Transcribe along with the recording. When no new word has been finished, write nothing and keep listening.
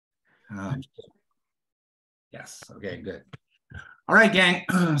Um, yes. Okay. Good. All right, gang.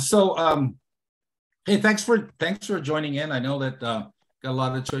 So, hey, thanks for joining in. I know that got a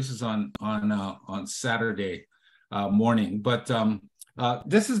lot of choices on Saturday morning, but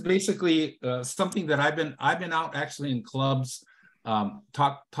this is basically something that I've been out actually in clubs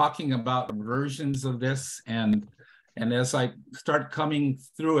talking about versions of this, and as I start coming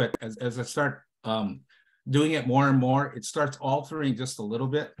through it, as I start doing it more and more, it starts altering just a little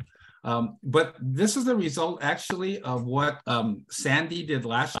bit. But this is the result actually of what Sandy did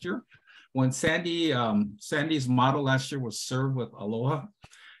last year. When Sandy's model last year was served with Aloha.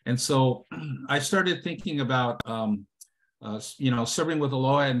 And so I started thinking about, serving with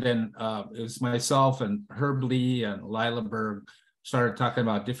Aloha, and then it was myself and Herb Lee and Lila Berg started talking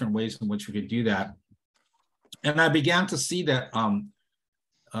about different ways in which we could do that. And I began to see that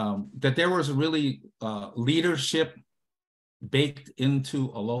that there was really leadership baked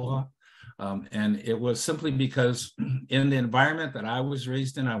into Aloha. And it was simply because in the environment that I was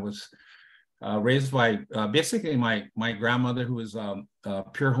raised in, I was raised by basically my grandmother, who was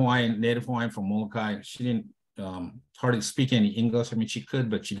pure Hawaiian, native Hawaiian from Molokai. She didn't hardly speak any English. I mean, she could,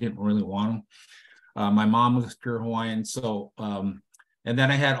 but she didn't really want to. My mom was pure Hawaiian. So, and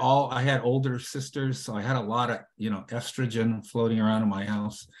then I had older sisters. So I had a lot of, estrogen floating around in my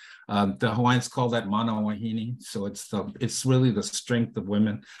house. The Hawaiians call that mana wahine. So it's really the strength of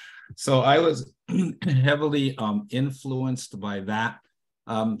women. So I was heavily influenced by that.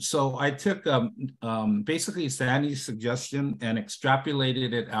 So I took basically Sandy's suggestion and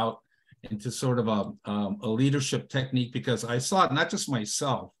extrapolated it out into sort of a leadership technique, because I saw it not just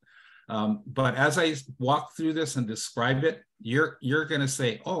myself, but as I walk through this and describe it, you're going to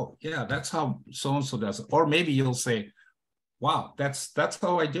say, oh yeah, that's how so-and-so does it. Or maybe you'll say, wow, that's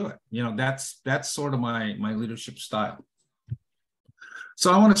how I do it. That's sort of my leadership style.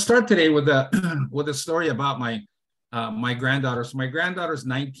 So I want to start today with a story about my granddaughter. So my granddaughter's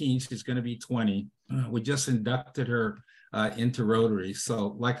 19, she's going to be 20. We just inducted her into Rotary.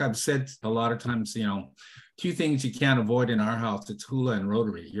 So like I've said a lot of times, two things you can't avoid in our house, it's hula and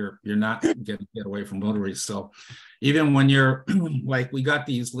Rotary. You're not going to get away from Rotary. So even when you're like, we got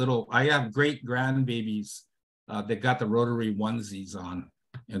these I have great grandbabies that got the Rotary onesies on.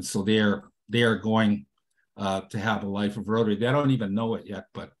 And so they are going to have a life of Rotary. They don't even know it yet,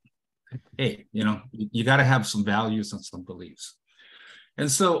 but hey, you got to have some values and some beliefs. And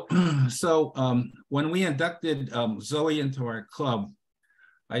so when we inducted Zoe into our club,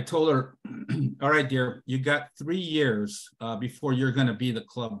 I told her, all right, dear, you got 3 years before you're going to be the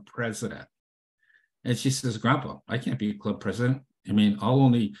club president. And she says, Grandpa, I can't be club president. I mean,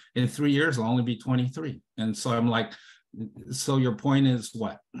 in 3 years, I'll only be 23. And so I'm like, so your point is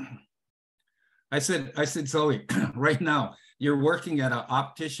what? I said, Zoe, right now, you're working at an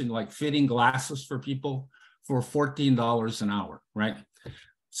optician, like fitting glasses for people for $14 an hour, right?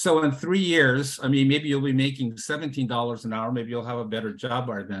 So in 3 years, I mean, maybe you'll be making $17 an hour. Maybe you'll have a better job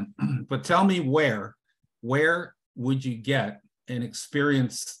by then. But tell me where would you get an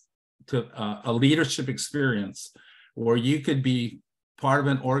experience a leadership experience where you could be part of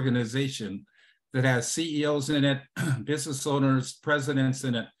an organization that has CEOs in it, business owners, presidents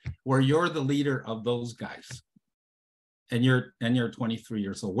in it, where you're the leader of those guys, and you're 23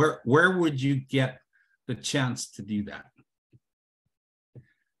 years old. Where would you get the chance to do that?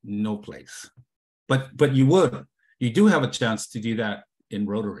 No place. But you do have a chance to do that in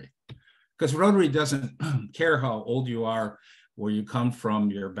Rotary, because Rotary doesn't care how old you are, where you come from,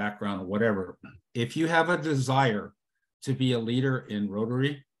 your background, or whatever. If you have a desire to be a leader in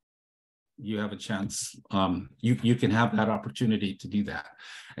Rotary, you have a chance. You can have that opportunity to do that.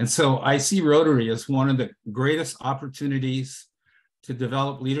 And so I see Rotary as one of the greatest opportunities to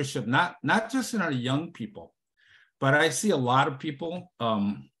develop leadership, not just in our young people, but I see a lot of people.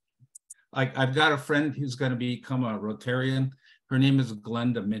 Like I've got a friend who's going to become a Rotarian. Her name is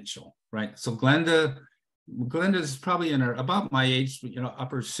Glenda Mitchell, right? So Glenda is probably about my age,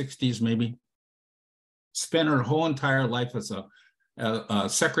 upper 60s maybe. Spent her whole entire life as a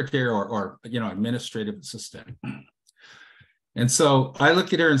secretary or administrative assistant. And so I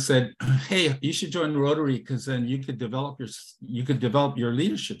looked at her and said, hey, you should join Rotary, because then you could develop your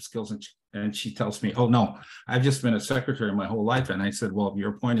leadership skills. And she tells me, oh no, I've just been a secretary my whole life. And I said, well,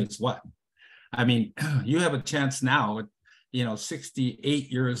 your point is what? I mean, you have a chance now at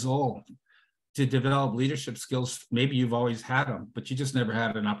 68 years old to develop leadership skills. Maybe you've always had them, but you just never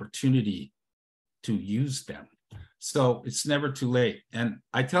had an opportunity to use them. So it's never too late. And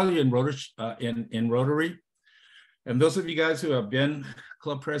I tell you, in Rotary, And those of you guys who have been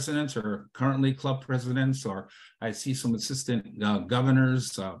club presidents or currently club presidents, or I see some assistant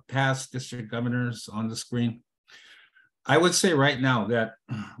governors, past district governors on the screen. I would say right now that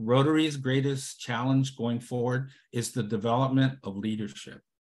Rotary's greatest challenge going forward is the development of leadership.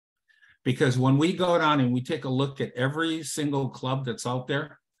 Because when we go down and we take a look at every single club that's out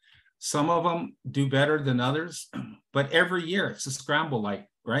there, some of them do better than others, but every year it's a scramble, like,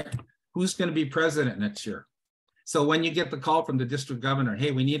 right? Who's going to be president next year? So when you get the call from the district governor,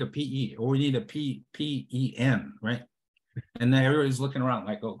 hey, we need a PE or we need a PEN, right? And then everybody's looking around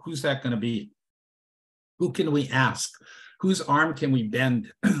like, oh, who's that going to be? Who can we ask? Whose arm can we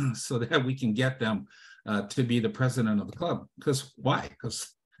bend so that we can get them to be the president of the club? Because why?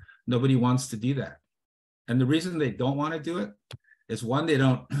 Because nobody wants to do that. And the reason they don't want to do it is, one, they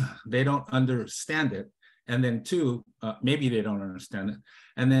don't understand it. And then two, maybe they don't understand it.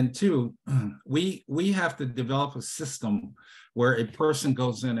 And then two, we have to develop a system where a person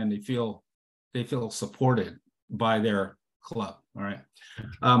goes in and they feel supported by their club. All right.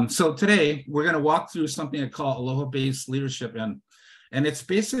 So today we're going to walk through something I call Aloha-based leadership, and it's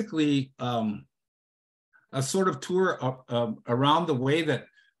basically a sort of tour around the way that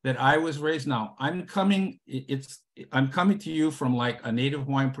I was raised. Now I'm coming to you from like a Native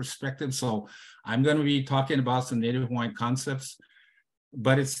Hawaiian perspective, so I'm going to be talking about some Native Hawaiian concepts,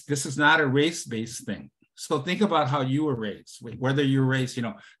 but this is not a race-based thing. So think about how you were raised, whether you're raised,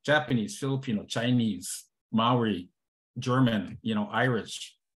 Japanese, Filipino, Chinese, Maori, German,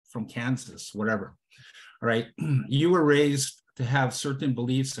 Irish, from Kansas, whatever. All right. You were raised to have certain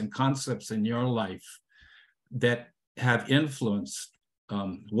beliefs and concepts in your life that have influenced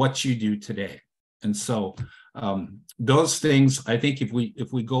what you do today. And so those things, I think if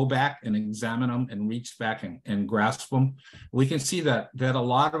we go back and examine them and reach back and grasp them, we can see that a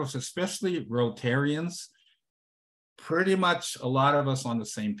lot of us, especially Rotarians, pretty much a lot of us on the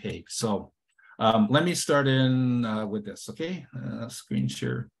same page. So let me start in with this, okay? Screen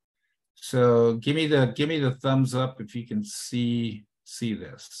share. So give me the thumbs up if you can see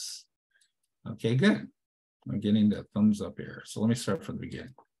this. Okay, good. I'm getting the thumbs up here. So let me start from the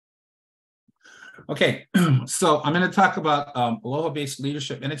beginning. Okay, so I'm going to talk about Aloha-based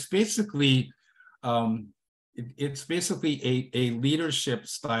leadership, and it's basically a leadership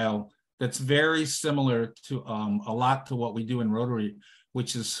style that's very similar to a lot to what we do in Rotary,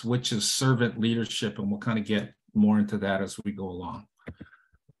 which is servant leadership, and we'll kind of get more into that as we go along.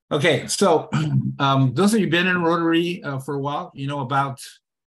 Okay, so those of you who've been in Rotary for a while, about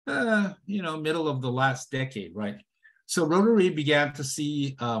middle of the last decade, right? So Rotary began to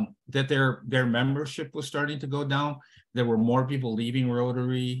see that their membership was starting to go down. There were more people leaving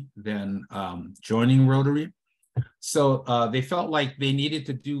Rotary than joining Rotary. So they felt like they needed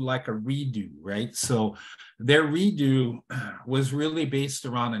to do like a redo, right? So their redo was really based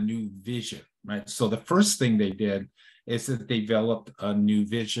around a new vision, right? So the first thing they did is that they developed a new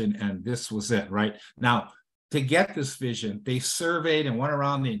vision, and this was it, right? Now, to get this vision, they surveyed and went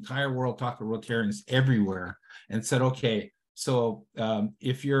around the entire world, talked to Rotarians everywhere, and said, okay, so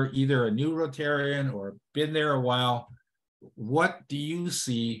if you're either a new Rotarian or been there a while, what do you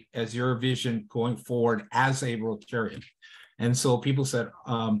see as your vision going forward as a Rotarian? And so people said,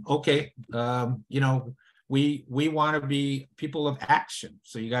 okay, we want to be people of action.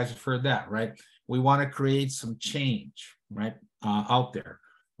 So you guys have heard that, right? We want to create some change, right, out there.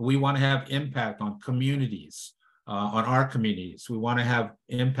 We want to have impact on communities, on our communities. We want to have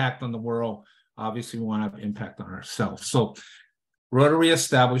impact on the world. Obviously, we want to have impact on ourselves. So Rotary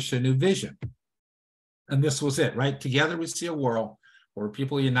established a new vision. And this was it, right? Together we see a world where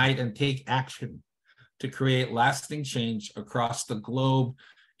people unite and take action to create lasting change across the globe,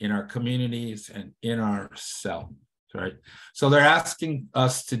 in our communities and in ourselves, right? So they're asking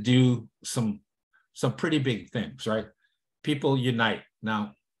us to do some pretty big things, right? People unite.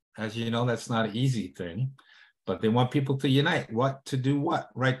 Now, as you know, that's not an easy thing, but they want people to unite. To do what,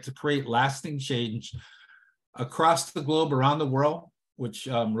 right? To create lasting change across the globe, around the world, which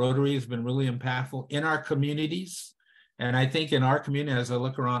Rotary has been really impactful in our communities. And I think in our community, as I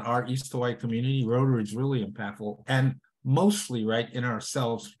look around our East Hawaii community, Rotary is really impactful, and mostly right in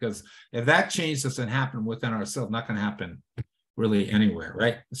ourselves, because if that change doesn't happen within ourselves, not going to happen really anywhere,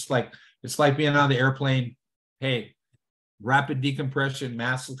 right? It's like being on the airplane. Hey, rapid decompression,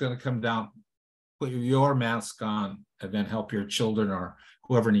 mask is going to come down. Put your mask on, and then help your children or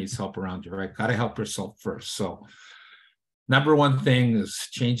whoever needs help around you, right? Got to help yourself first. So number one thing is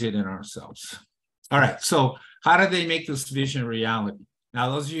change it in ourselves. All right, so how do they make this vision a reality? Now,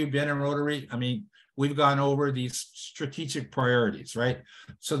 those of you who've been in Rotary, we've gone over these strategic priorities, right?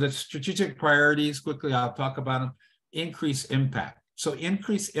 So the strategic priorities, quickly, I'll talk about them. increased impact. So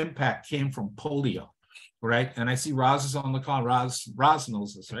increased impact came from polio, right? And I see Roz is on the call. Roz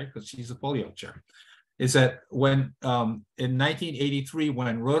knows this, right? Because she's a polio chair. Is that when in 1983,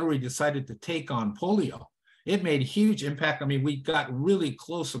 when Rotary decided to take on polio, it made a huge impact. I mean, we got really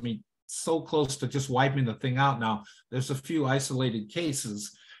close. I mean, so close to just wiping the thing out now. There's a few isolated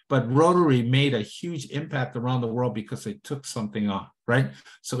cases, but Rotary made a huge impact around the world because they took something on, right?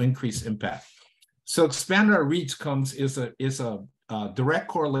 So increased impact. So expand our reach is a direct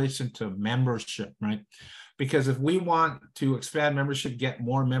correlation to membership, right? Because if we want to expand membership, get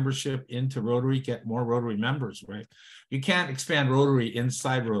more membership into Rotary, get more Rotary members, right? You can't expand Rotary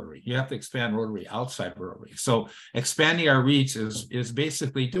inside Rotary. You have to expand Rotary outside Rotary. So expanding our reach is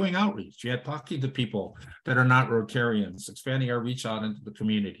basically doing outreach. You have talking to people that are not Rotarians, expanding our reach out into the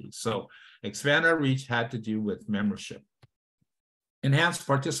community. So expand our reach had to do with membership. Enhance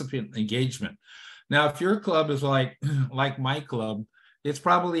participant engagement. Now, if your club is like my club, it's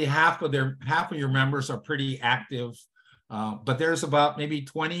probably half of your members are pretty active, but there's about maybe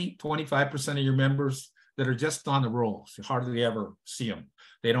 25% of your members that are just on the rolls. You hardly ever see them.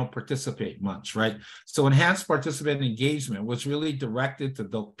 They don't participate much, right? So enhanced participant engagement was really directed to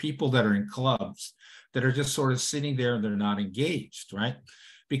the people that are in clubs that are just sort of sitting there and they're not engaged, right?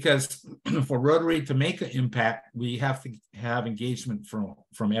 Because for Rotary to make an impact, we have to have engagement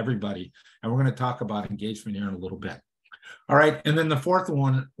from everybody. And we're going to talk about engagement here in a little bit. All right, and then the fourth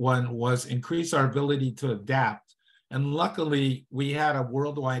one was increase our ability to adapt. And luckily, we had a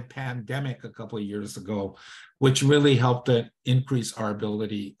worldwide pandemic a couple of years ago, which really helped to increase our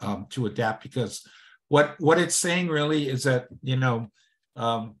ability to adapt. Because what it's saying really is that, you know,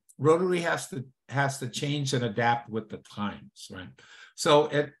 Rotary has to change and adapt with the times, right? So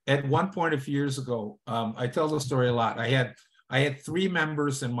at one point a few years ago, I tell the story a lot. I had 3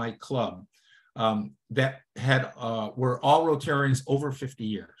 members in my club that were all Rotarians over 50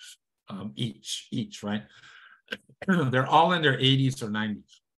 years each, right? They're all in their 80s or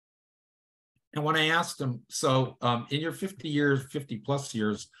 90s. And when I asked them, so in your 50 plus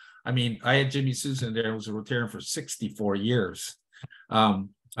years, I mean, I had Jimmy Susan there, who was a Rotarian for 64 years.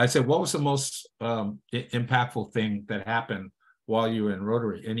 I said, what was the most impactful thing that happened while you were in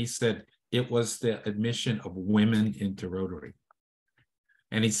Rotary? And he said, it was the admission of women into Rotary.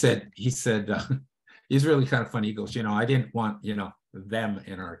 And he said, he's really kind of funny. He goes, you know, I didn't want, you know, them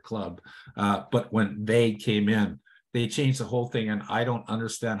in our club. But when they came in, they changed the whole thing. And I don't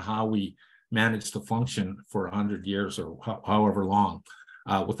understand how we managed to function for 100 years or however long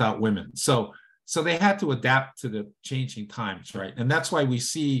without women. So they had to adapt to the changing times, right? And that's why we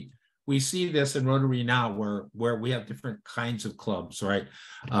see this in Rotary now, where we have different kinds of clubs, right?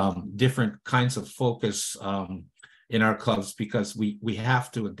 Different kinds of focus in our clubs, because we have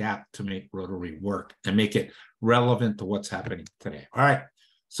to adapt to make Rotary work and make it relevant to what's happening today. All right,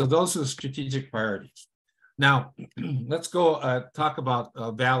 so those are the strategic priorities. Now, let's go talk about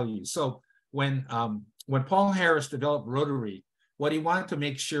values. So when Paul Harris developed Rotary, what he wanted to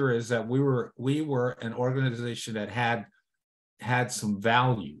make sure is that we were an organization that had some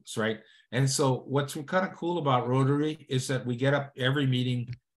values, right? And so what's kind of cool about Rotary is that we get up every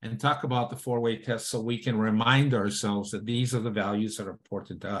meeting and talk about the 4-way test so we can remind ourselves that these are the values that are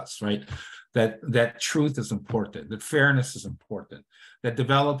important to us, right? That truth is important, that fairness is important, that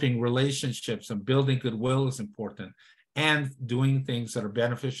developing relationships and building goodwill is important, and doing things that are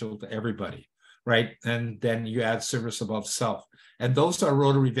beneficial to everybody, right? And then you add service above self. And those are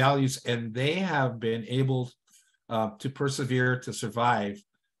Rotary values, and they have been able to persevere, to survive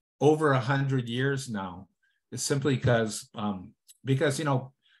over 100 years now. It's simply because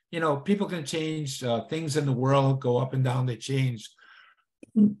you know, people can change, things in the world go up and down, they change.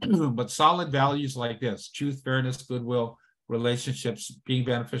 But solid values like this, truth, fairness, goodwill, relationships, being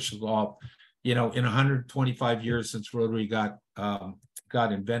beneficial to all, you know, in 125 years since Rotary got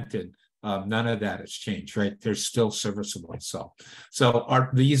invented, none of that has changed, right? There's still serviceable. So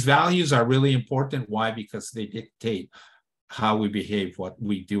these values are really important. Why? Because they dictate how we behave, what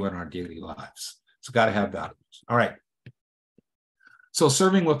we do in our daily lives. So got to have values. All right. So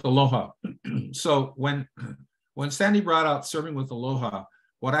serving with Aloha. So when Sandy brought out serving with Aloha,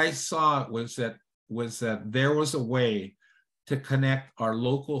 what I saw was that there was a way to connect our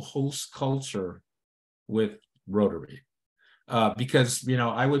local host culture with Rotary. Because, you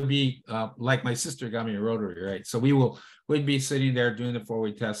know, I would be like my sister got me a Rotary, right? So we'd be sitting there doing the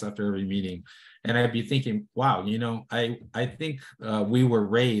 4-way test after every meeting. And I'd be thinking, wow, you know, I think we were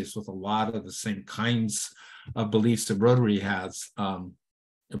raised with a lot of the same kinds of beliefs that Rotary has.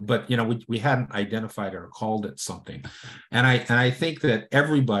 But, you know, we hadn't identified or called it something. And I think that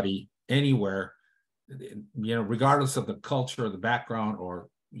everybody anywhere regardless of the culture or the background or,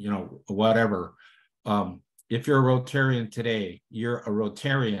 whatever, if you're a Rotarian today, you're a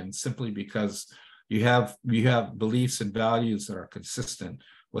Rotarian simply because you have beliefs and values that are consistent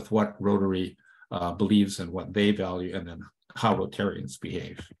with what Rotary believes and what they value, and then how Rotarians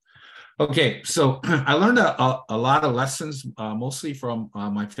behave. Okay, so I learned a lot of lessons, mostly from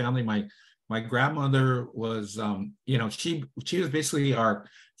my family. My grandmother was, she was basically our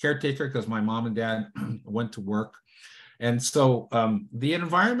caretaker because my mom and dad went to work. And so the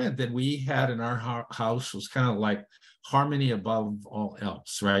environment that we had in our house was kind of like harmony above all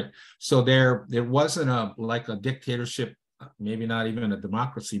else, right? So there wasn't like a dictatorship, maybe not even a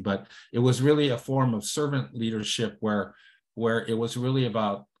democracy, but it was really a form of servant leadership where it was really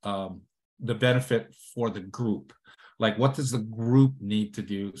about the benefit for the group. Like, what does the group need to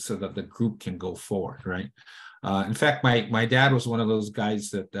do so that the group can go forward, right? In fact, my dad was one of those guys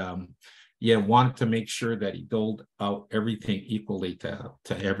that wanted to make sure that he doled out everything equally to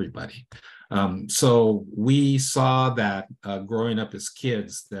everybody. So we saw that growing up as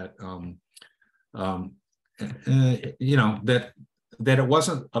kids, that that it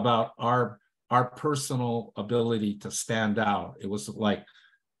wasn't about our personal ability to stand out. It was like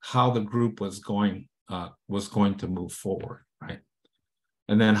how the group was going to move forward, right?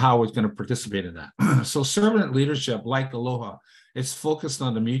 And then how it's going to participate in that. So servant leadership, like Aloha, it's focused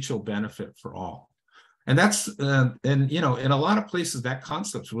on the mutual benefit for all. And that's, and in a lot of places, that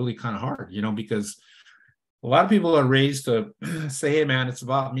concept's really kind of hard, because a lot of people are raised to say, hey man, it's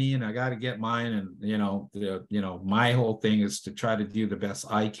about me and I got to get mine. And, my whole thing is to try to do the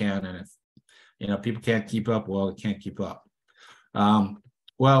best I can. And if, people can't keep up, well, they can't keep up.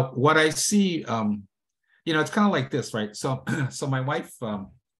 Well, what I see, it's kind of like this, right? So, my wife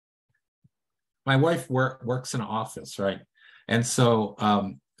works in an office, right? And so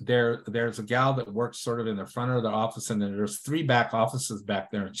there's a gal that works sort of in the front of the office, and then there's 3 back offices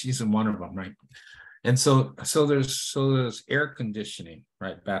back there, and she's in one of them, right? And so there's air conditioning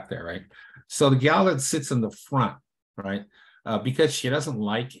right back there, right? So the gal that sits in the front, right, because she doesn't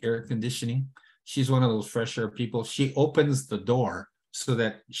like air conditioning, she's one of those fresh air people. She opens the door so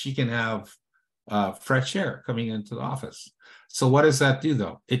that she can have fresh air coming into the office. So what does that do,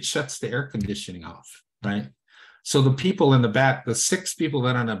 though? It shuts the air conditioning off, right? So the people in the back, the 6 people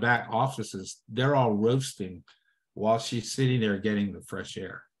that are in the back offices, they're all roasting while she's sitting there getting the fresh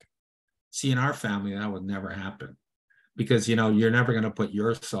air. See, in our family, that would never happen, because, you're never going to put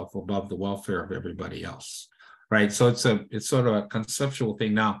yourself above the welfare of everybody else, right? So it's sort of a conceptual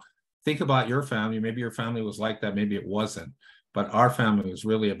thing. Now, think about your family. Maybe your family was like that. Maybe it wasn't. But our family was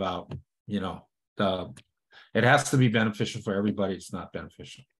really about, it has to be beneficial for everybody. It's not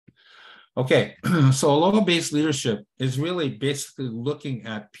beneficial. Okay, so Aloha-based leadership is really basically looking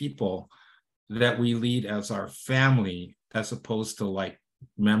at people that we lead as our family, as opposed to like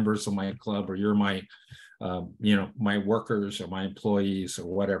members of my club, or you're my, my workers or my employees or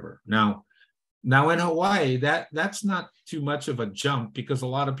whatever. Now in Hawaii, that's not too much of a jump, because a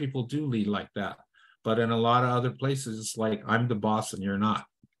lot of people do lead like that. But in a lot of other places, it's like, I'm the boss and you're not.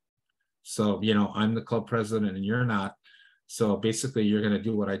 So, I'm the club president and you're not. So basically, you're going to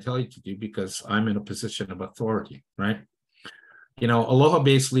do what I tell you to do because I'm in a position of authority, right?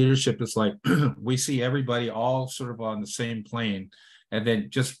 Aloha-based leadership is like, we see everybody all sort of on the same plane, and then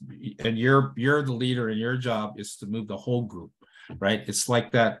you're the leader, and your job is to move the whole group, right? It's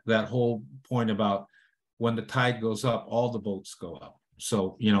like that whole point about when the tide goes up, all the boats go up.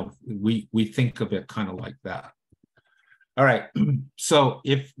 So, we think of it kind of like that. All right. So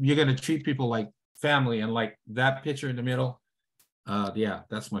if you're going to treat people like family, and like that picture in the middle,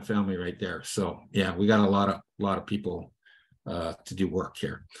 that's my family right there. So yeah, we got a lot of people to do work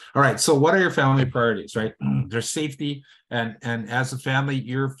here. All right. So what are your family priorities, right? There's safety, and as a family,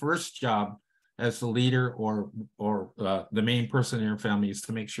 your first job as the leader or the main person in your family is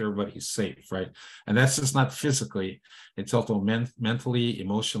to make sure everybody's safe, right? And that's just not physically, it's also mentally,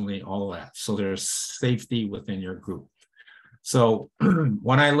 emotionally, all of that. So there's safety within your group. So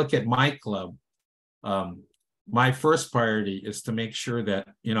when I look at my club, my first priority is to make sure that,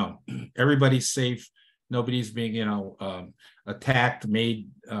 everybody's safe. Nobody's being, attacked, emotionally,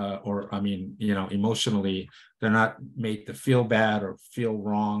 they're not made to feel bad or feel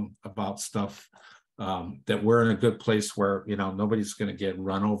wrong about stuff, that we're in a good place where, nobody's going to get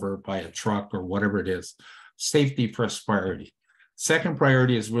run over by a truck or whatever it is. Safety first priority. Second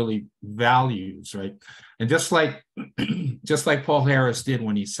priority is really values, right? And just like Paul Harris did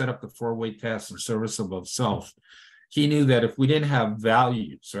when he set up the 4-way test in service above self, he knew that if we didn't have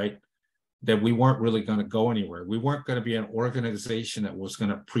values, right, that we weren't really going to go anywhere. We weren't going to be an organization that was going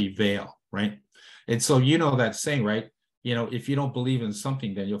to prevail, right? And so, you know, that saying, right? You know, if you don't believe in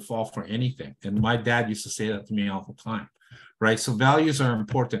something, then you'll fall for anything. And my dad used to say that to me all the time, right? So values are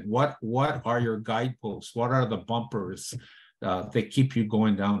important. What are your guideposts? What are the bumpers that keep you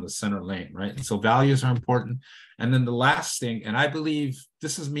going down the center lane, right? So values are important. And then the last thing, and I believe,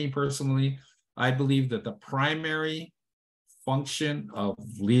 this is me personally, I believe that the primary function of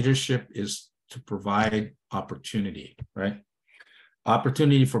leadership is to provide opportunity, right?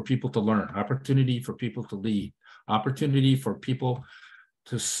 Opportunity for people to learn, opportunity for people to lead, opportunity for people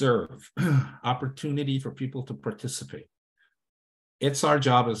to serve, opportunity for people to participate. It's our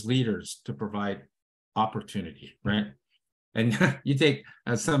job as leaders to provide opportunity, right? And you take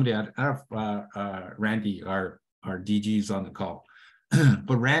somebody, I don't know if Randy, our DG's on the call,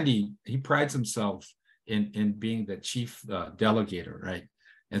 but Randy, he prides himself in being the chief delegator, right?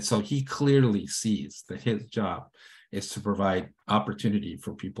 And so he clearly sees that his job is to provide opportunity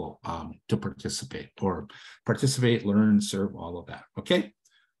for people to participate, learn, serve, all of that, okay?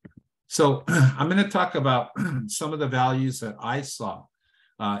 So I'm gonna talk about some of the values that I saw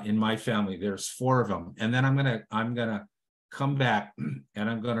in my family. There's 4 of them. And then I'm gonna come back and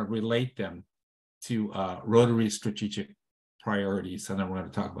I'm gonna relate them to Rotary strategic priorities, and then we're gonna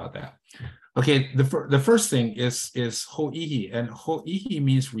talk about that. Okay, the first thing is ho'ihi, and ho'ihi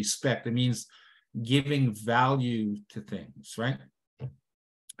means respect. It means giving value to things, right?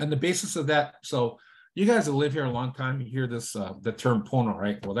 And the basis of that, so you guys that live here a long time, you hear this, the term pono,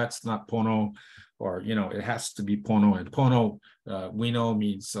 right? Well, that's not pono, or, you know, it has to be pono. And pono, we know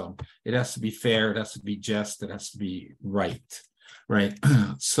means it has to be fair, it has to be just, it has to be right, right?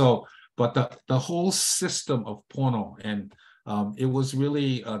 So, but the whole system of pono, and it was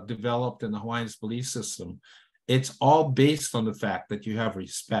really developed in the Hawaiian's belief system. It's all based on the fact that you have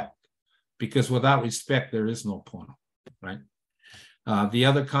respect, because without respect, there is no pono, right? The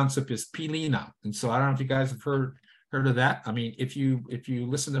other concept is pilina. And so I don't know if you guys have heard of that. I mean, if you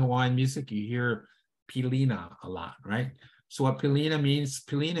listen to Hawaiian music, you hear pilina a lot, right? So what pilina means,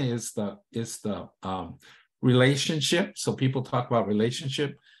 pilina is the relationship. So people talk about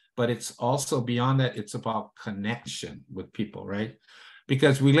relationship, but it's also beyond that, it's about connection with people, right?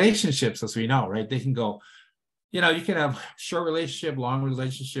 Because relationships, as we know, right, they can go, you know, you can have short relationship, long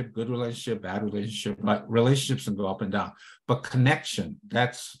relationship, good relationship, bad relationship, but relationships can go up and down. But connection,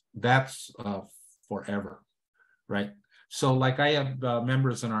 that's forever, right? So like I have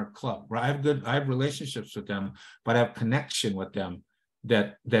members in our club, right? I have relationships with them, but I have connection with them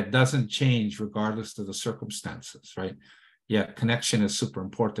that doesn't change regardless of the circumstances, right? Yeah, connection is super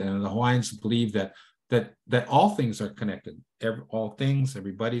important. And the Hawaiians believe that all things are connected. All things,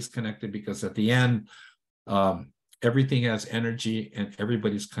 everybody's connected, because at the end, everything has energy and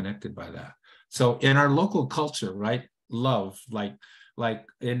everybody's connected by that. So in our local culture, right, love, like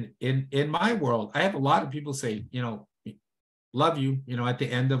in my world, I have a lot of people say, you know, love you, you know, at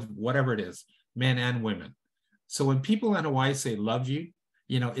the end of whatever it is, men and women. So when people in Hawaii say love you,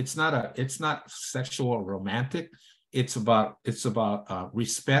 you know, it's not sexual or romantic. It's about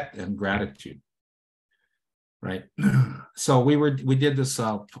respect and gratitude, right? So we did this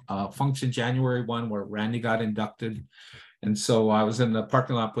function January 1 where Randy got inducted, and so I was in the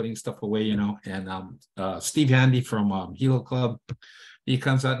parking lot putting stuff away, you know, and Steve Handy from Hilo Club, he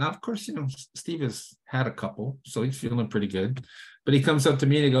comes out. Now, of course, you know, Steve has had a couple, so he's feeling pretty good, but he comes up to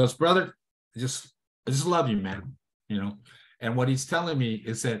me and he goes, "Brother, I just love you, man," you know. And what he's telling me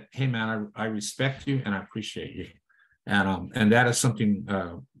is that, hey, man, I respect you and I appreciate you. And that is something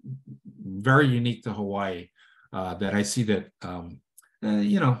very unique to Hawaii that I see that,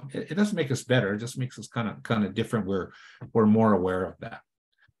 you know, it doesn't make us better. It just makes us kind of different. We're more aware of that.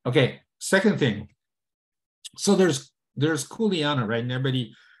 Okay, second thing. So there's Kuleana, right? And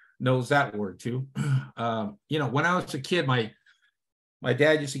everybody knows that word too. You know, when I was a kid, my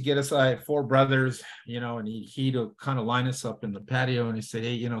dad used to get us, I had 4 brothers, you know, and he'd kind of line us up in the patio and he said,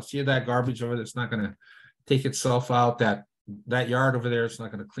 hey, you know, see that garbage over there? It's not going to take itself out. That yard over there, it's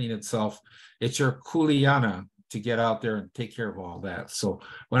not going to clean itself. It's your Kuleana to get out there and take care of all that. So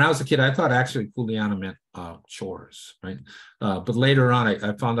when I was a kid, I thought actually Kuleana meant chores, right? But later on,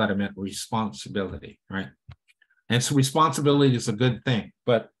 I found out it meant responsibility, right? And so responsibility is a good thing,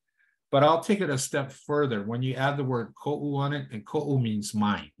 but I'll take it a step further. When you add the word ko'u on it, and ko'u means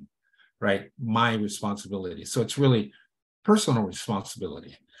mine, right? My responsibility. So it's really personal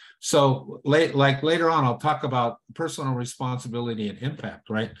responsibility. So like later on, I'll talk about personal responsibility and impact,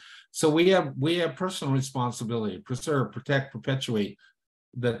 right? So we have personal responsibility, preserve, protect, perpetuate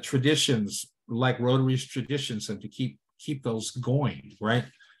the traditions, like Rotary's traditions, and to keep those going, right?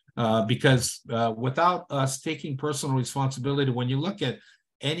 Because without us taking personal responsibility, when you look at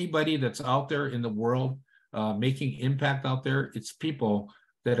anybody that's out there in the world making impact out there, it's people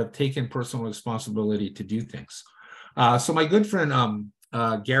that have taken personal responsibility to do things. So my good friend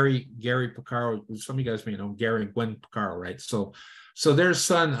Gary Picaro, some of you guys may know Gary and Gwen Picaro, right? So their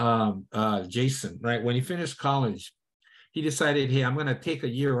son Jason, right? When he finished college, he decided, hey, I'm going to take a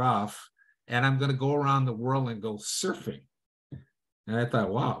year off and I'm going to go around the world and go surfing. And I thought,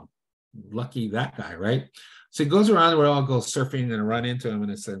 wow, lucky that guy, right? So he goes around the world and goes surfing, and I run into him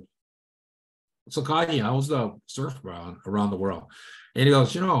and I said, so Kahi, how's the surf around the world? And he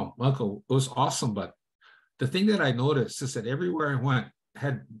goes, Uncle, it was awesome, but the thing that I noticed is that everywhere I went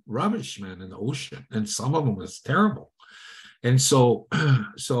had rubbish, man, in the ocean, and some of them was terrible. And so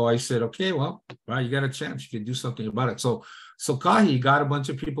I said, okay, well, you got a chance. You can do something about it. So Kahi got a bunch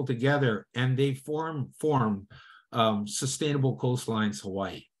of people together, and they formed Sustainable Coastlines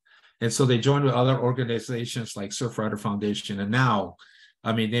Hawaii. And so they joined with other organizations like Surfrider Foundation. And now,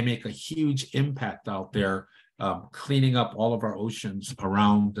 I mean, they make a huge impact out there, cleaning up all of our oceans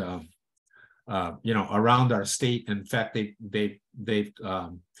around, around our state. In fact, they've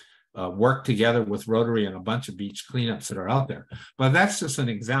worked together with Rotary and a bunch of beach cleanups that are out there. But that's just an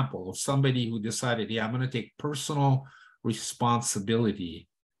example of somebody who decided, yeah, I'm going to take personal responsibility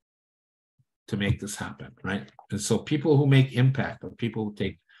to make this happen, right? And so people who make impact are people who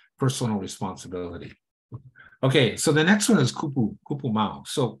take personal responsibility. Okay, so the next one is kupu mau.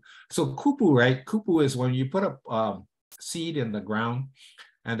 So kupu, right? Kupu is when you put a seed in the ground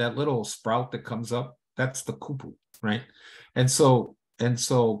and that little sprout that comes up, that's the kupu, right? And so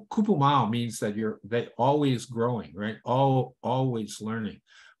kupu mau means that they always growing, right? Always learning.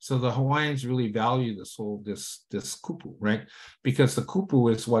 So the Hawaiians really value this kupu, right? Because the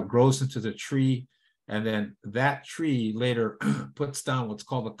kupu is what grows into the tree, and then that tree later puts down what's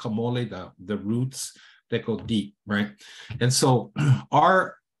called the kamole, the roots that go deep, right? And so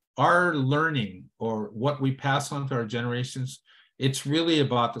our learning, or what we pass on to our generations, it's really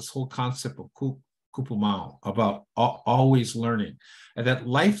about this whole concept of kupu mau, about always learning. And that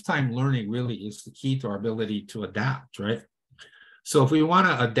lifetime learning really is the key to our ability to adapt, right? So if we want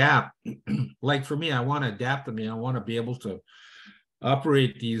to adapt, like for me, I want to adapt. I mean, I want to be able to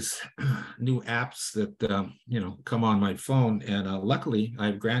operate these new apps that come on my phone, and luckily I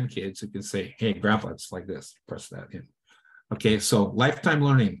have grandkids who can say, "Hey, Grandpa, it's like this. Press that in." Okay, so lifetime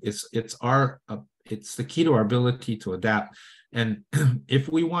learning it's the key to our ability to adapt. And if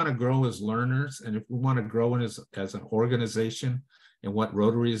we want to grow as learners, and if we want to grow as an organization, and what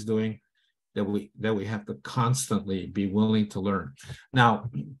Rotary is doing, that we have to constantly be willing to learn.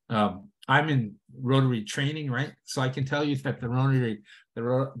 Now, I'm in Rotary training, right? So I can tell you that the Rotary,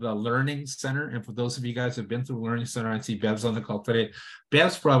 the Learning Center, and for those of you guys who have been through the Learning Center, I see Bev's on the call today.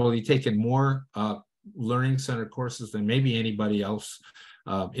 Bev's probably taken more Learning Center courses than maybe anybody else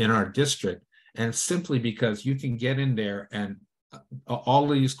in our district. And simply because you can get in there, and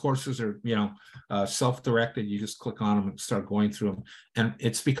all of these courses are, self-directed. You just click on them and start going through them. And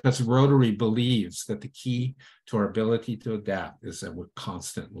it's because Rotary believes that the key to our ability to adapt is that we're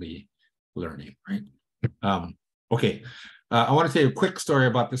constantly learning, right? Okay, I want to tell you a quick story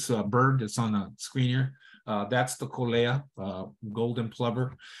about this bird that's on the screen here. That's the Kuleana, golden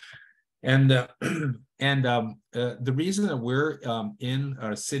plover. And the reason that we're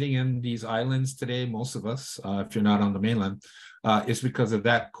sitting in these islands today, most of us, if you're not on the mainland, is because of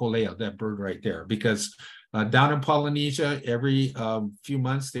that Kuleana, that bird right there. Because down in Polynesia, every few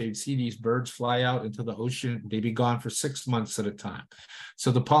months, they'd see these birds fly out into the ocean. They'd be gone for 6 months at a time.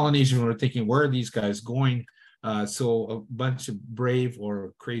 So the Polynesians were thinking, where are these guys going? So a bunch of brave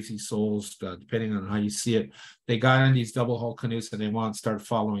or crazy souls, depending on how you see it, they got in these double hull canoes and they want to start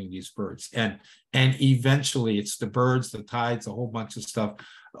following these birds. And eventually it's the birds, the tides, a whole bunch of stuff,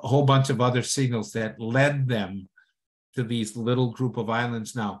 a whole bunch of other signals that led them to these little group of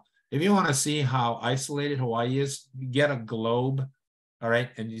islands. Now, if you want to see how isolated Hawaii is, you get a globe, all right,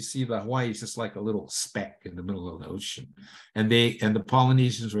 and you see the Hawaii is just like a little speck in the middle of the ocean. And the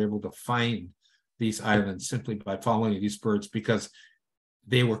Polynesians were able to find these islands simply by following these birds, because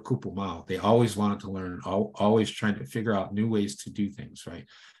they were kupu mau. They always wanted to learn, always trying to figure out new ways to do things, right?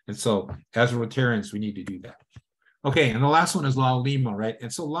 And so as Rotarians, we need to do that. Okay, and the last one is laulima, right?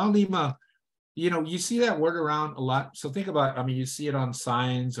 And so laulima, you see that word around a lot. So think about, I mean, you see it on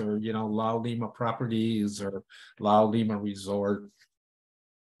signs, or, laulima properties or laulima resort.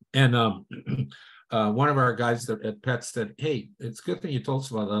 And one of our guys at PET said, hey, it's a good thing you told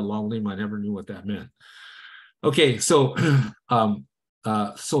us about that laulima. I never knew what that meant. Okay, so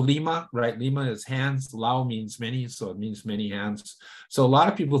So Lima, right? Lima is hands. Lao means many, so it means many hands. So a lot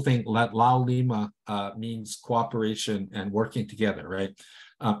of people think that Lao Lima means cooperation and working together, right?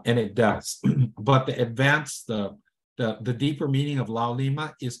 And it does. But the deeper meaning of Lao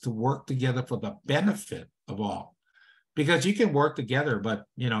Lima is to work together for the benefit of all. Because you can work together, but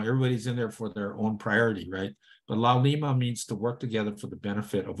everybody's in there for their own priority, right? But Lao Lima means to work together for the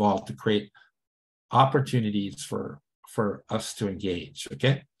benefit of all, to create opportunities for us to engage.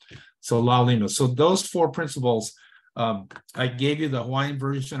 Okay, so Lao Lima. So those four principles, I gave you the Hawaiian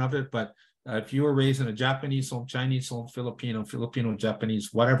version of it, but if you were raised in a Japanese home, Chinese home, Filipino, Japanese,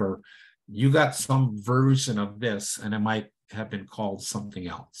 whatever, you got some version of this, and it might have been called something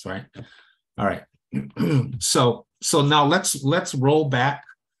else, right? All right. So now let's roll back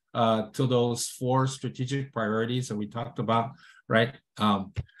to those four strategic priorities that we talked about, right?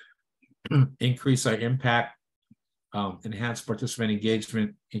 Increase our impact, enhance participant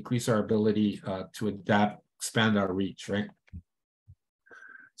engagement, increase our ability to adapt, expand our reach, right?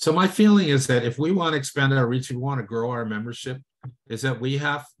 So my feeling is that if we want to expand our reach, we want to grow our membership, is that we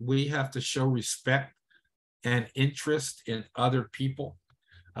have to show respect and interest in other people,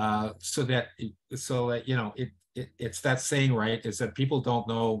 so that it's that saying, right? Is that people don't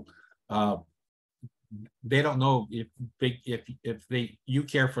know, they don't know if you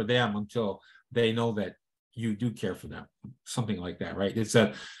care for them until they know that you do care for them, something like that, right? Is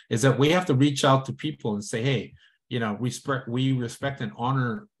that we have to reach out to people and say, hey, we respect and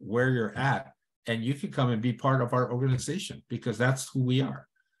honor where you're at, and you can come and be part of our organization, because that's who we are,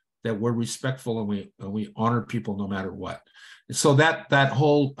 that we're respectful and we honor people no matter what. So that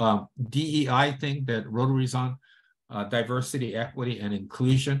whole DEI thing that Rotary's on, diversity, equity, and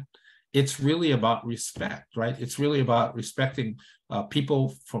inclusion, it's really about respect, right? It's really about respecting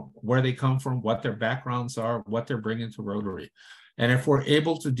people from where they come from, what their backgrounds are, what they're bringing to Rotary. And if we're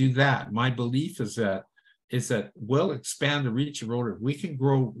able to do that, my belief is that we'll expand the reach of Rotary. We can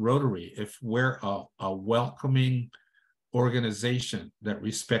grow Rotary if we're a welcoming organization that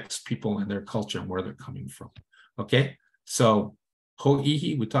respects people and their culture and where they're coming from. Okay, so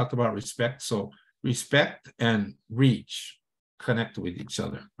ho'ihi, we talked about respect. So respect and reach connect with each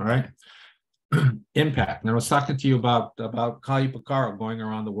other. All right. Impact. And I was talking to you about Kali Pakaro going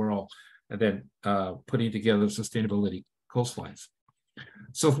around the world and then putting together sustainability coastlines.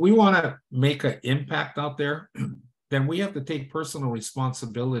 So if we want to make an impact out there, then we have to take personal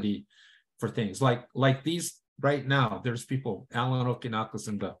responsibility for things like these. Right now, there's people, Alan Okinaka's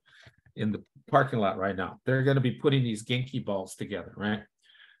in the parking lot right now. They're going to be putting these Genki balls together, right?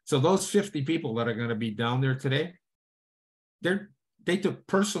 So those 50 people that are going to be down there today, they took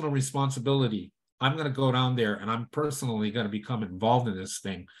personal responsibility. I'm going to go down there and I'm personally going to become involved in this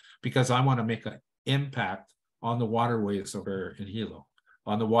thing because I want to make an impact on the waterways over in Hilo,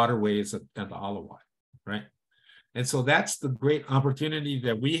 on the waterways at the Aloha, right? And so that's the great opportunity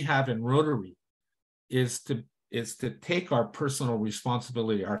that we have in Rotary, is to take our personal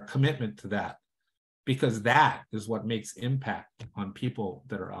responsibility, our commitment to that, because that is what makes impact on people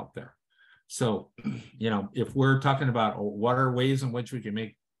that are out there. So, if we're talking about what are ways in which we can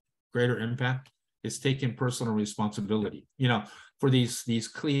make greater impact, it's taking personal responsibility, for these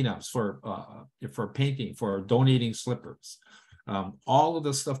cleanups, for painting, for donating slippers, all of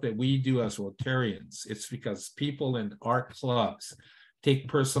the stuff that we do as Rotarians. It's because people in our clubs take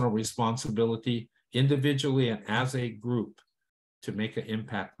personal responsibility individually and as a group to make an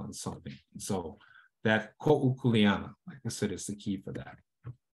impact on something. So that ko'u Kuleana, like I said, is the key for that.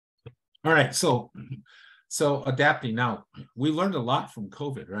 All right, so adapting. Now, we learned a lot from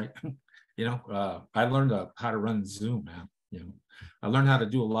COVID, right? I learned how to run Zoom, man. I learned how to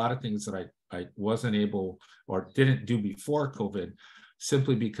do a lot of things that I wasn't able or didn't do before COVID,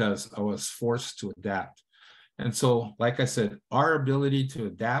 simply because I was forced to adapt. And so, like I said, our ability to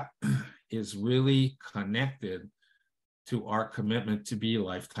adapt is really connected to our commitment to be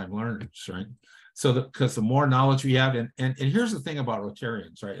lifetime learners, right? So because the more knowledge we have, and here's the thing about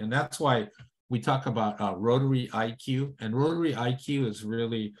Rotarians, right? And that's why we talk about Rotary IQ, and Rotary IQ is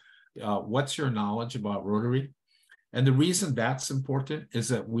really what's your knowledge about Rotary? And the reason that's important is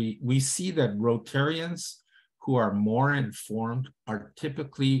that we see that Rotarians who are more informed are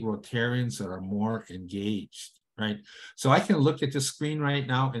typically Rotarians that are more engaged, right? So I can look at the screen right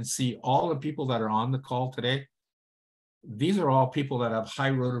now and see all the people that are on the call today. These are all people that have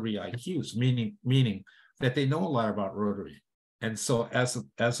high Rotary IQs, meaning that they know a lot about Rotary. And so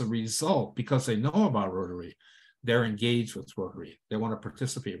as a result, because they know about Rotary, they're engaged with Rotary. They want to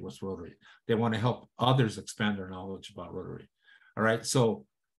participate with Rotary. They want to help others expand their knowledge about Rotary. All right. So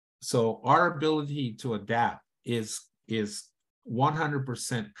our ability to adapt is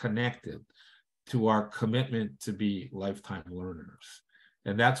 100% connected to our commitment to be lifetime learners.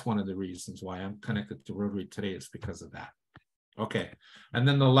 And that's one of the reasons why I'm connected to Rotary today, is because of that. Okay. And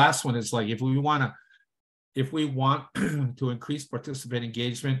then the last one is like, if we want to increase participant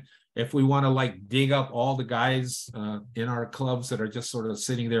engagement, if we want to like dig up all the guys in our clubs that are just sort of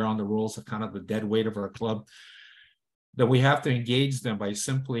sitting there on the rolls of kind of the dead weight of our club, that we have to engage them by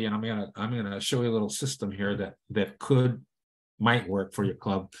simply, and I'm gonna show you a little system here that might work for your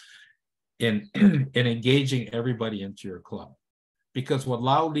club in engaging everybody into your club. Because what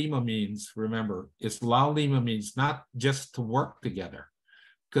Lau Lima means, remember, is Lau Lima means not just to work together.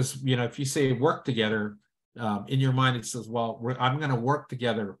 Because, you know, if you say work together, in your mind, it says, well, I'm going to work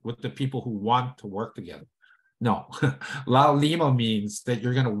together with the people who want to work together. No, Lau Lima means that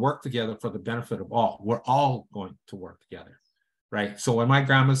you're going to work together for the benefit of all. We're all going to work together, right? So when my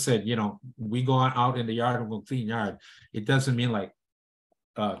grandma said, you know, we go out in the yard and we'll clean yard, it doesn't mean like,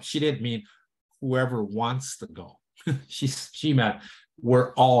 she didn't mean whoever wants to go. She meant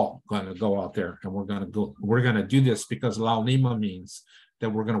we're all going to go out there and we're going to do this because Lau Lima means that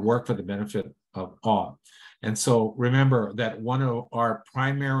we're going to work for the benefit of all. And so remember that one of our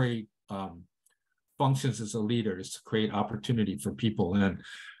primary functions as a leader is to create opportunity for people. And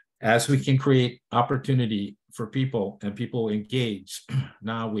as we can create opportunity for people and people engage,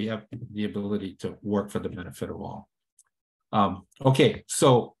 now we have the ability to work for the benefit of all. Okay,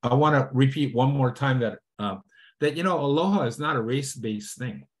 so I want to repeat one more time that you know, Aloha is not a race-based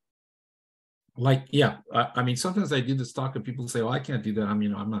thing. Like, yeah, I mean, sometimes I do this talk and people say, "Well, I can't do that. I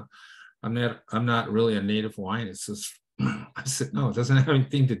mean, I'm not really a native Hawaiian." It's just, I said, no, it doesn't have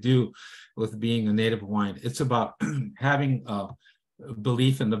anything to do with being a native Hawaiian. It's about having a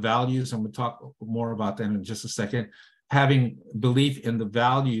belief in the values, and we'll talk more about that in just a second. Having belief in the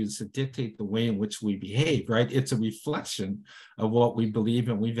values that dictate the way in which we behave, right? It's a reflection of what we believe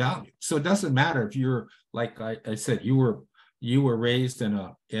and we value. So it doesn't matter if you're, like I said, you were raised in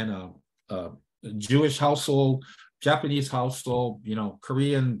a Jewish household, Japanese household, you know,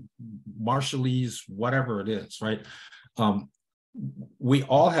 Korean, Marshallese, whatever it is, right? We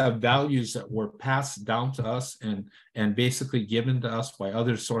all have values that were passed down to us and basically given to us by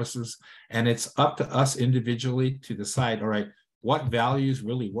other sources. And it's up to us individually to decide, all right, what values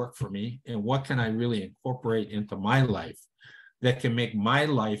really work for me and what can I really incorporate into my life that can make my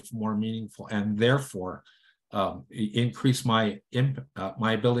life more meaningful and therefore increase my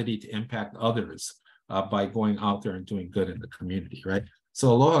ability to impact others by going out there and doing good in the community, right? So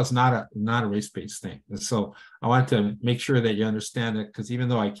Aloha is not a race-based thing. And so I want to make sure that you understand that, because even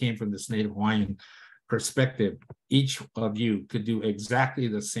though I came from this Native Hawaiian perspective, each of you could do exactly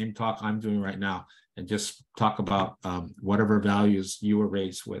the same talk I'm doing right now and just talk about whatever values you were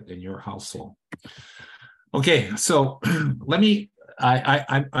raised with in your household. Okay, so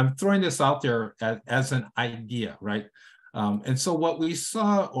I'm throwing this out there as an idea, right? And so what we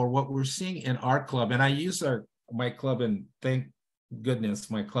saw, or what we're seeing in our club, and I use my club, and thank goodness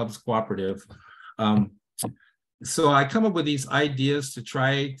my club's cooperative. So I come up with these ideas to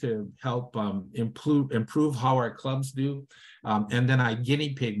try to help improve how our clubs do, and then I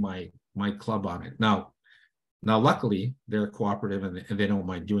guinea pig my club on it. Now luckily they're cooperative and they don't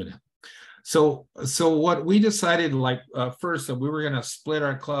mind doing it. So what we decided, like first, that we were going to split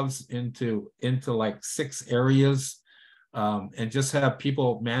our clubs into like 6 areas, and just have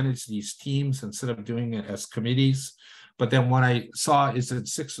people manage these teams instead of doing it as committees. But then what I saw is that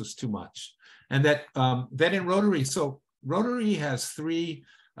 6 was too much, and that in Rotary, so Rotary has 3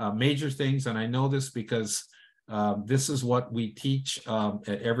 major things, and I know this because this is what we teach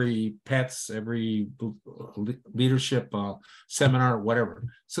at every PETS, every leadership seminar, whatever.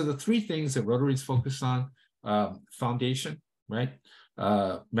 So the 3 things that Rotary is focused on: foundation, right?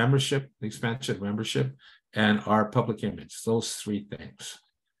 Membership, expansion of membership, and our public image. Those 3 things.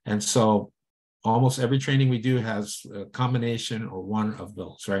 And so almost every training we do has a combination or one of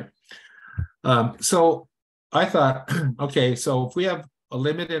those, right? So I thought, okay, so if we have a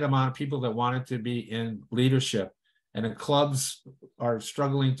limited amount of people that wanted to be in leadership, and the clubs are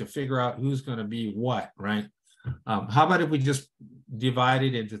struggling to figure out who's going to be what, right? How about if we just divide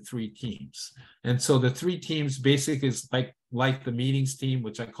it into 3 teams? And so the 3 teams basically is like the meetings team,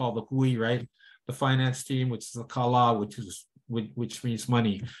 which I call the hui, right? The finance team, which is the kala, which means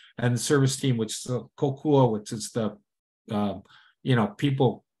money, and the service team, which is the kokua, which is the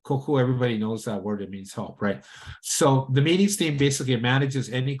people. Kokua, everybody knows that word. It means help, right? So the meetings team basically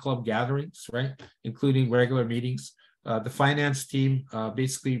manages any club gatherings, right, including regular meetings. The finance team,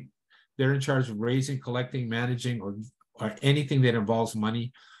 basically, they're in charge of raising, collecting, managing, or anything that involves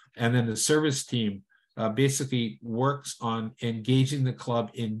money. And then the service team basically works on engaging the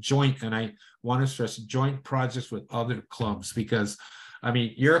club in joint, and I want to stress joint projects with other clubs, because I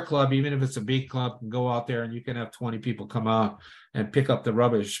mean, your club, even if it's a big club, can go out there and you can have 20 people come out and pick up the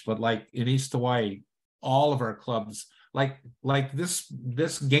rubbish. But like in East Hawaii, all of our clubs, like this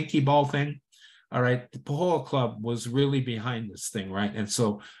Genki ball thing, all right, the Pahoa Club was really behind this thing, right? And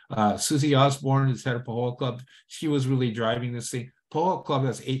so Susie Osborne is head of Pahoa Club. She was really driving this thing. Pahoa Club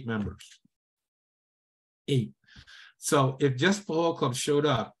has 8 members. 8. So if just Pahoa Club showed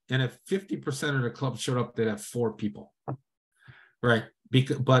up, and if 50% of the club showed up, they'd have 4 people, right?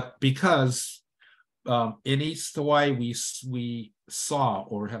 Because in East Hawaii, we saw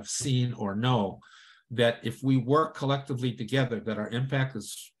or have seen or know that if we work collectively together, that our impact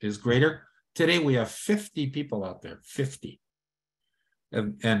is greater. Today, we have 50 people out there, 50.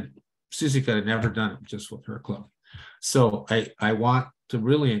 And Susie could have never done it just with her club. So I want to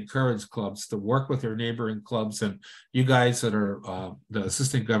really encourage clubs to work with their neighboring clubs. And you guys that are the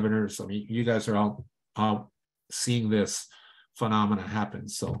assistant governors, I mean, you guys are all seeing this phenomena happen.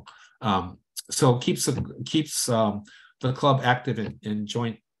 So keeps the club active in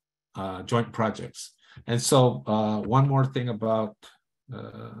joint projects. And so one more thing about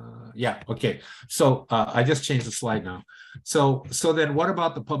okay. So I just changed the slide now. So then what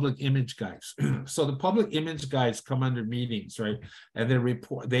about the public image guys? So the public image guys come under meetings, right? And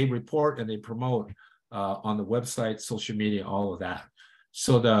they report and they promote on the website, social media, all of that.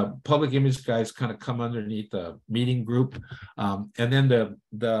 So the public image guys kind of come underneath the meeting group. And then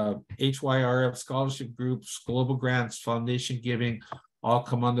the HYRF scholarship groups, global grants, foundation giving, all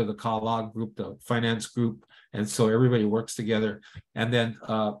come under the Kala group, the finance group. And so everybody works together. And then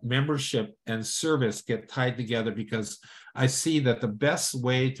membership and service get tied together, because I see that the best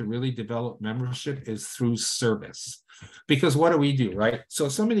way to really develop membership is through service. Because what do we do, right? So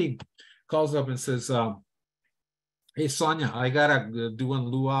somebody calls up and says, hey, Sonia, I gotta do a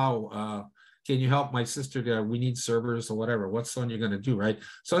luau. Can you help my sister? We need servers or whatever. What's Sonia gonna do, right?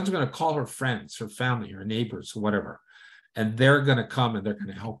 Sonia's gonna call her friends, her family, her neighbors, whatever. And they're going to come and they're going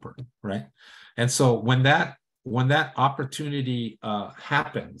to help her, right? And so when that opportunity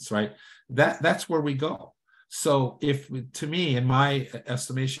happens, right, that's where we go. So to me, in my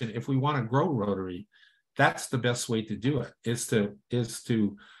estimation, if we want to grow Rotary, that's the best way to do it, is to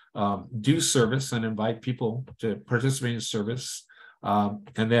do service and invite people to participate in service, and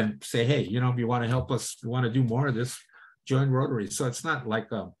then say, hey, if you want to help us, you want to do more of this, join Rotary. So it's not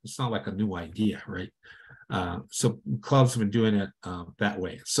like a new idea, right? So clubs have been doing it that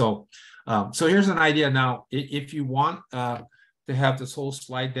way. So here's an idea. Now, if you want to have this whole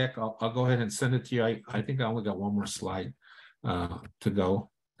slide deck, I'll go ahead and send it to you. I think I only got one more slide to go.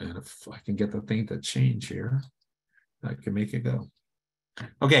 And if I can get the thing to change here, I can make it go.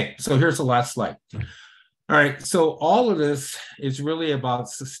 Okay, so here's the last slide. All right, so all of this is really about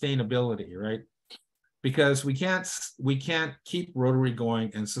sustainability, right? Because we can't keep Rotary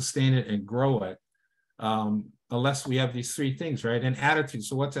going and sustain it and grow it unless we have these 3 things, right? And attitude.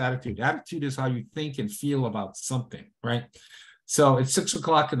 So what's attitude? Attitude is how you think and feel about something, right? So it's 6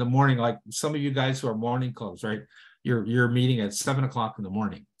 o'clock in the morning, like some of you guys who are morning clubs, right? You're meeting at 7 o'clock in the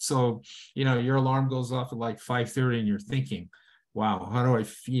morning. So, your alarm goes off at like 5:30 and you're thinking, wow, how do I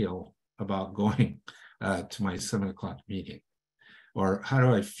feel about going to my 7 o'clock meeting? Or how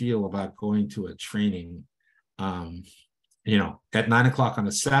do I feel about going to a training, at 9 o'clock on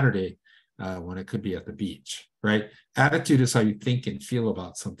a Saturday, when it could be at the beach, right? Attitude is how you think and feel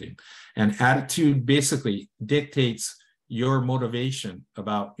about something. And attitude basically dictates your motivation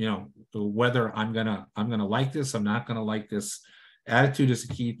about, whether I'm gonna like this, I'm not gonna like this. Attitude is a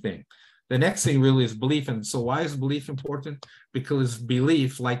key thing. The next thing really is belief. And so why is belief important? Because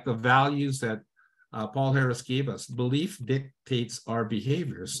belief, like the values that Paul Harris gave us, belief dictates our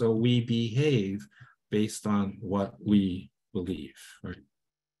behavior. So we behave based on what we believe, right?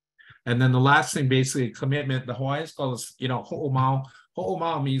 And then the last thing, basically, commitment. The Hawaiians call us, ho'omau.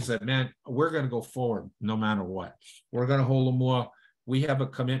 Ho'omau means that, man, we're going to go forward no matter what. We're going to hold more. We have a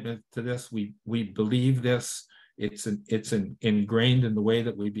commitment to this. We believe this. It's ingrained in the way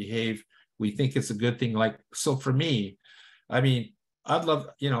that we behave. We think it's a good thing. So for me, I mean, I'd love,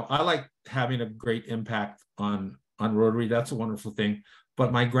 I like having a great impact on Rotary. That's a wonderful thing.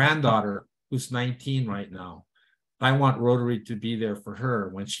 But my granddaughter, who's 19 right now, I want Rotary to be there for her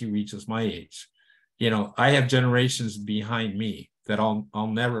when she reaches my age. I have generations behind me that I'll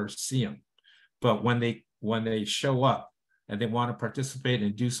never see them. But when they show up and they want to participate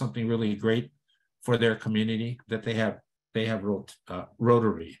and do something really great for their community, that they have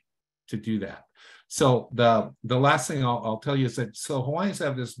Rotary to do that. So the last thing I'll tell you is that, so Hawaiians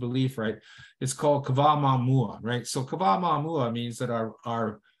have this belief, right? It's called kava mamua, right? So kava mamua means that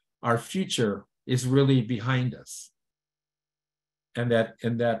our future is really behind us. And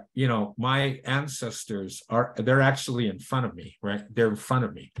that, you know, my ancestors they're actually in front of me, right? They're in front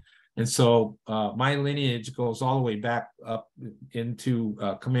of me. And so my lineage goes all the way back up into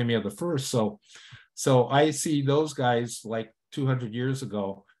Kamehameha I. So I see those guys like 200 years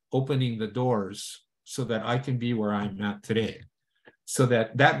ago opening the doors so that I can be where I'm at today. So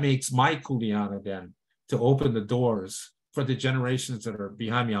that makes my Kuleana then to open the doors for the generations that are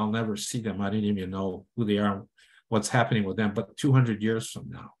behind me. I'll never see them. I didn't even know who they are, what's happening with them. But 200 years from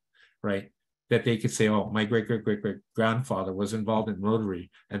now, right, that they could say, oh, my great-great-great-great-grandfather was involved in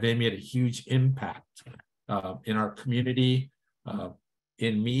Rotary, and they made a huge impact in our community,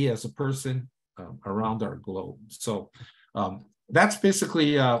 in me as a person, around our globe. So that's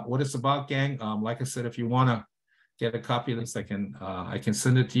basically what it's about, gang. Like I said, if you want to get a copy of this, I can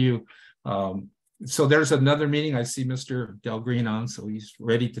send it to you. So there's another meeting. I see Mr. Del Green on, so he's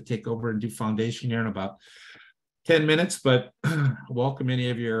ready to take over and do foundation here in about 10 minutes, but welcome any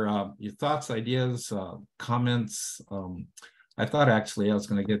of your thoughts, ideas, comments. I thought actually I was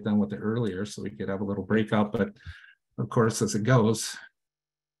going to get done with it earlier so we could have a little breakout, but of course, as it goes,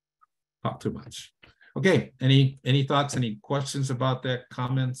 not too much. Okay, any thoughts, any questions about that,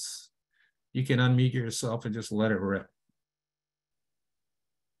 comments? You can unmute yourself and just let it rip.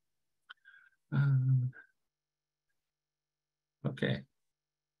 Okay.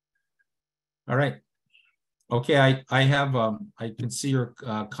 All right. Okay, I have I can see your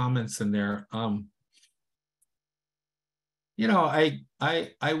comments in there. You know,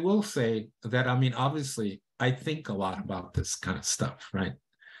 I will say that, I mean, obviously I think a lot about this kind of stuff, right?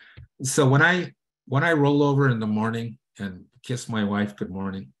 So when I roll over in the morning and kiss my wife good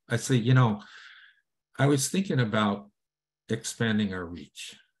morning, I say, you know, I was thinking about expanding our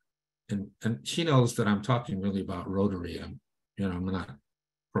reach. And she knows that I'm talking really about Rotary. You know, I'm not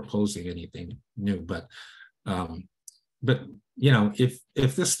proposing anything new, but you know,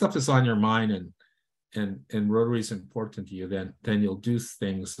 if this stuff is on your mind and Rotary is important to you, then you'll do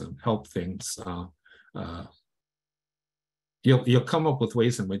things and help things. You'll come up with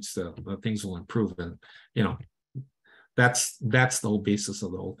ways in which the things will improve, and you know, that's the whole basis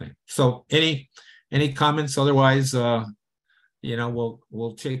of the whole thing. So any comments? Otherwise, you know,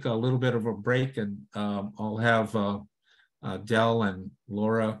 we'll take a little bit of a break, and I'll have Del and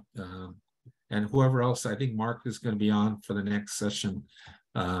Laura and whoever else. I think Mark is going to be on for the next session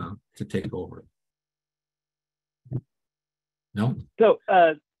to take over. No? So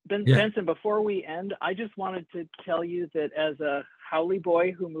Benson, before we end, I just wanted to tell you that as a Haole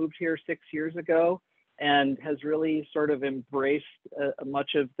boy who moved here 6 years ago and has really sort of embraced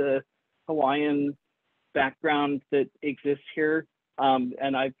much of the Hawaiian background that exists here,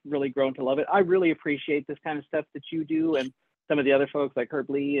 and I've really grown to love it. I really appreciate this kind of stuff that you do, and some of the other folks like Herb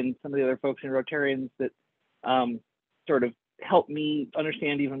Lee and some of the other folks in Rotarians that sort of help me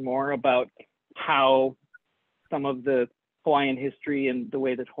understand even more about how some of the Hawaiian history and the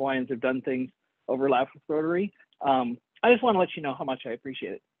way that Hawaiians have done things overlap with Rotary. I just want to let you know how much I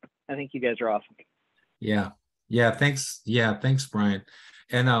appreciate it. I think you guys are awesome. Yeah, thanks. Yeah, thanks, Brian.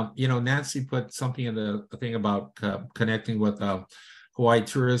 And you know, Nancy put something in the thing about connecting with Hawaii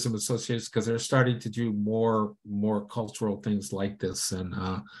Tourism Associates, because they're starting to do more cultural things like this, and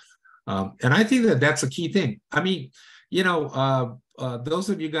I think that's a key thing. I mean, you know, those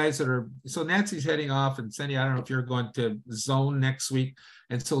of you guys that are, so Nancy's heading off, and Cindy, I don't know if you're going to Zone next week,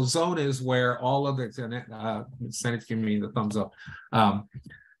 and so Zone is where all of the Cindy's giving me the thumbs up.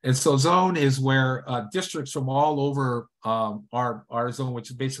 And so Zone is where districts from all over our zone,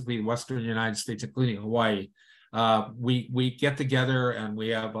 which is basically the Western United States, including Hawaii, we get together and we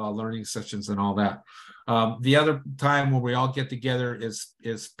have learning sessions and all that. The other time when we all get together is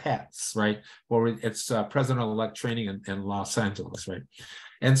PETS, right? Where it's President-elect training in Los Angeles, right?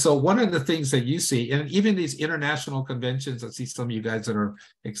 And so one of the things that you see, and even these international conventions, I see some of you guys that are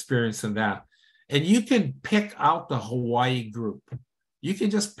experiencing that, and you can pick out the Hawaii group. You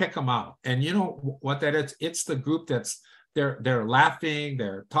can just pick them out. And you know what that is? It's the group that's, they're laughing,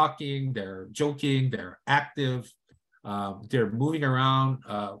 they're talking, they're joking, they're active, they're moving around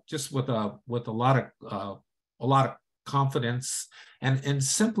just with a lot of confidence, and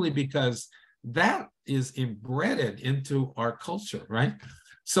simply because that is embedded into our culture, right?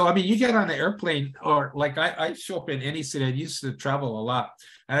 So I mean, you get on an airplane, or like I show up in any city. I used to travel a lot,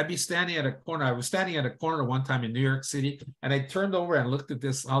 and I'd be standing at a corner. I was standing at a corner one time in New York City, and I turned over and looked at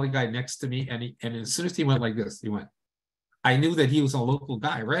this other guy next to me, and as soon as he went like this, he went. I knew that he was a local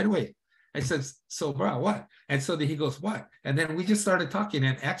guy right away. I said, so bro, what? And so he goes, what? And then we just started talking.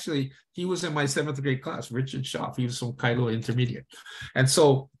 And actually, he was in my 7th grade class, Richard Schaff. He was from Kailua Intermediate. And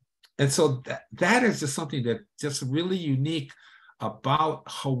so that is just something that just really unique about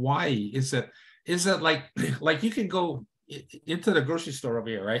Hawaii is that like you can go into the grocery store over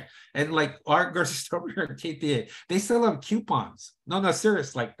here, right? And like our grocery store over here in KTA, they still have coupons. No,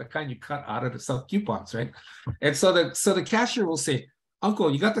 serious, like the kind you cut out of the stuff, coupons, right? And so the cashier will say,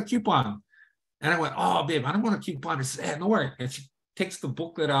 Uncle, you got the coupon? And I went, oh, babe, I don't want a coupon. He said, no worry. And she takes the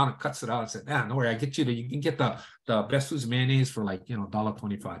booklet out and cuts it out and said, no worry, I get you you can get the Best Foods mayonnaise for like,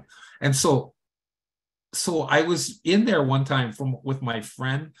 $1.25. And so I was in there one time with my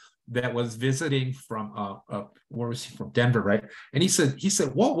friend that was visiting from where was he from? Denver, right? And he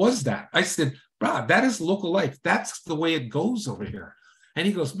said, what was that? I said, bro, that is local life. That's the way it goes over here. And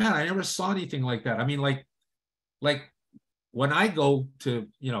he goes, man, I never saw anything like that. I mean, like when I go to,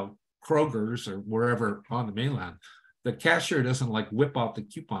 Kroger's or wherever on the mainland, the cashier doesn't like whip out the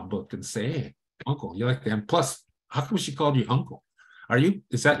coupon book and say, hey, uncle, you like that? And plus, how come she called you uncle?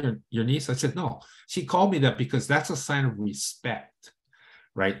 Is that your niece? I said, no, she called me that because that's a sign of respect,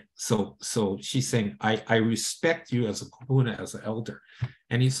 right? So she's saying, I respect you as a kahuna, as an elder.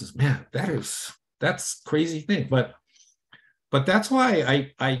 And he says, man, that's crazy thing. But that's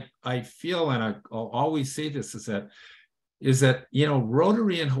why I feel, and I'll always say this, is that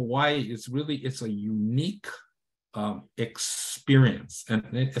Rotary in Hawaii it's a unique experience, and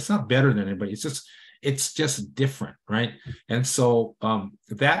it's not better than anybody. It's just different, right? And so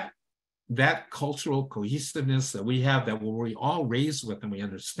that cultural cohesiveness that we have, that we're all raised with and we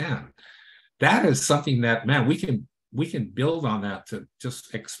understand, that is something that, man, we can build on that to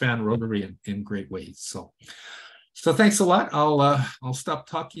just expand Rotary in great ways. So thanks a lot. I'll stop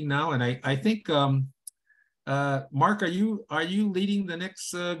talking now, and I think. Mark, are you leading the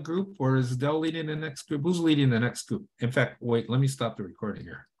next group, or is Del leading the next group? Who's leading the next group? In fact, wait, let me stop the recording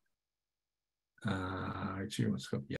here. Yeah.